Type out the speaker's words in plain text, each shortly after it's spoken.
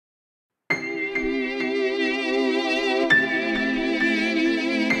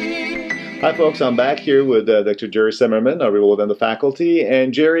Hi folks, I'm back here with Dr. Jerry Cymmerman, within the faculty.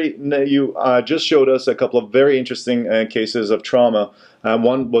 And Jerry, you just showed us a couple of very interesting cases of trauma.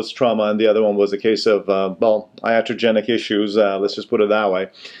 One was trauma and the other one was a case of, well, iatrogenic issues, let's just put it that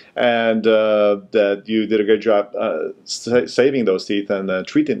way. And that you did a good job saving those teeth and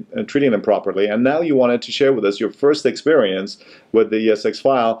treating them properly. And now you wanted to share with us your first experience with the ESX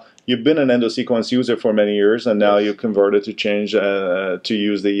file. You've been an endosequence user for many years, and now you've converted to change to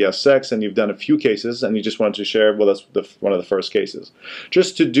use the ESX, and you've done a few cases, and you just wanted to share with us one of the first cases.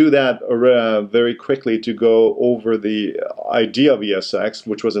 Just to do that very quickly, to go over the idea of ESX,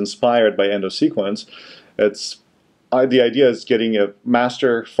 which was inspired by endosequence, the idea is getting a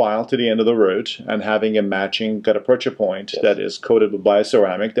master file to the end of the root and having a matching gutta-percha point that is coated with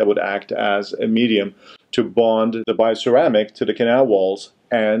bioceramic that would act as a medium to bond the bioceramic to the canal walls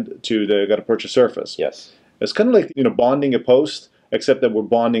and to the gutta-percha surface. Yes. It's kind of like, bonding a post, except that we're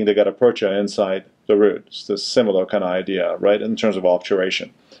bonding the gutta-percha inside the root. It's a similar kind of idea, right, in terms of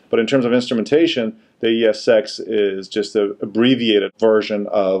obturation. But in terms of instrumentation, the ESX is just an abbreviated version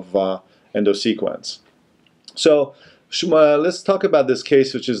of endosequence. So let's talk about this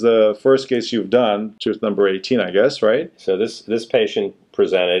case, which is the first case you've done, tooth number 18, I guess, right? So this patient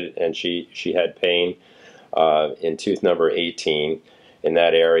presented, and she had pain in tooth number 18 in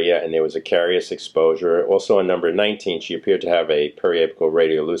that area, and there was a carious exposure. Also on number 19, she appeared to have a periapical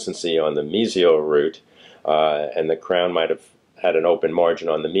radiolucency on the mesial root, and the crown might have had an open margin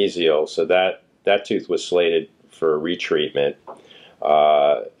on the mesial, so that tooth was slated for retreatment.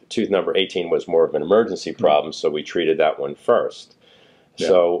 Tooth number 18 was more of an emergency problem, so we treated that one first. Yeah.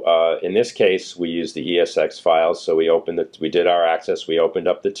 So in this case, we used the ESX files. So we did our access, we opened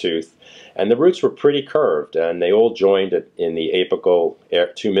up the tooth, and the roots were pretty curved, and they all joined in the apical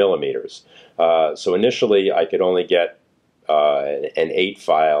 2 millimeters. So initially, I could only get an 8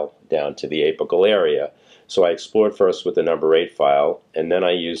 file down to the apical area. So I explored first with the number 8 file, and then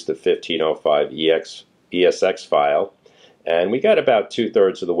I used the 1505 ESX file. And we got about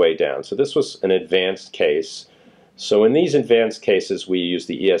 2/3 of the way down. So this was an advanced case. So in these advanced cases, we use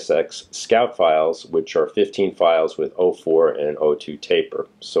the ESX scout files, which are 15 files with 04 and 02 taper.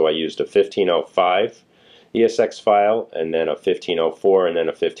 So I used a 1505 ESX file, and then a 1504, and then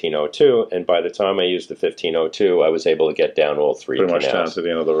a 1502. And by the time I used the 1502, I was able to get down all three Pretty canals. much down to the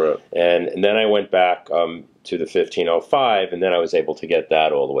end of the road. And then I went back to the 1505, and then I was able to get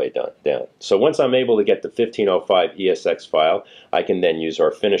that all the way down. So once I'm able to get the 1505 ESX file, I can then use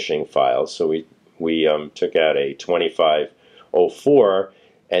our finishing file. So we took out a 2504,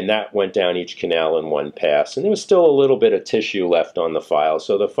 and that went down each canal in one pass. And there was still a little bit of tissue left on the file,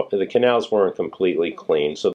 so the canals weren't completely clean. So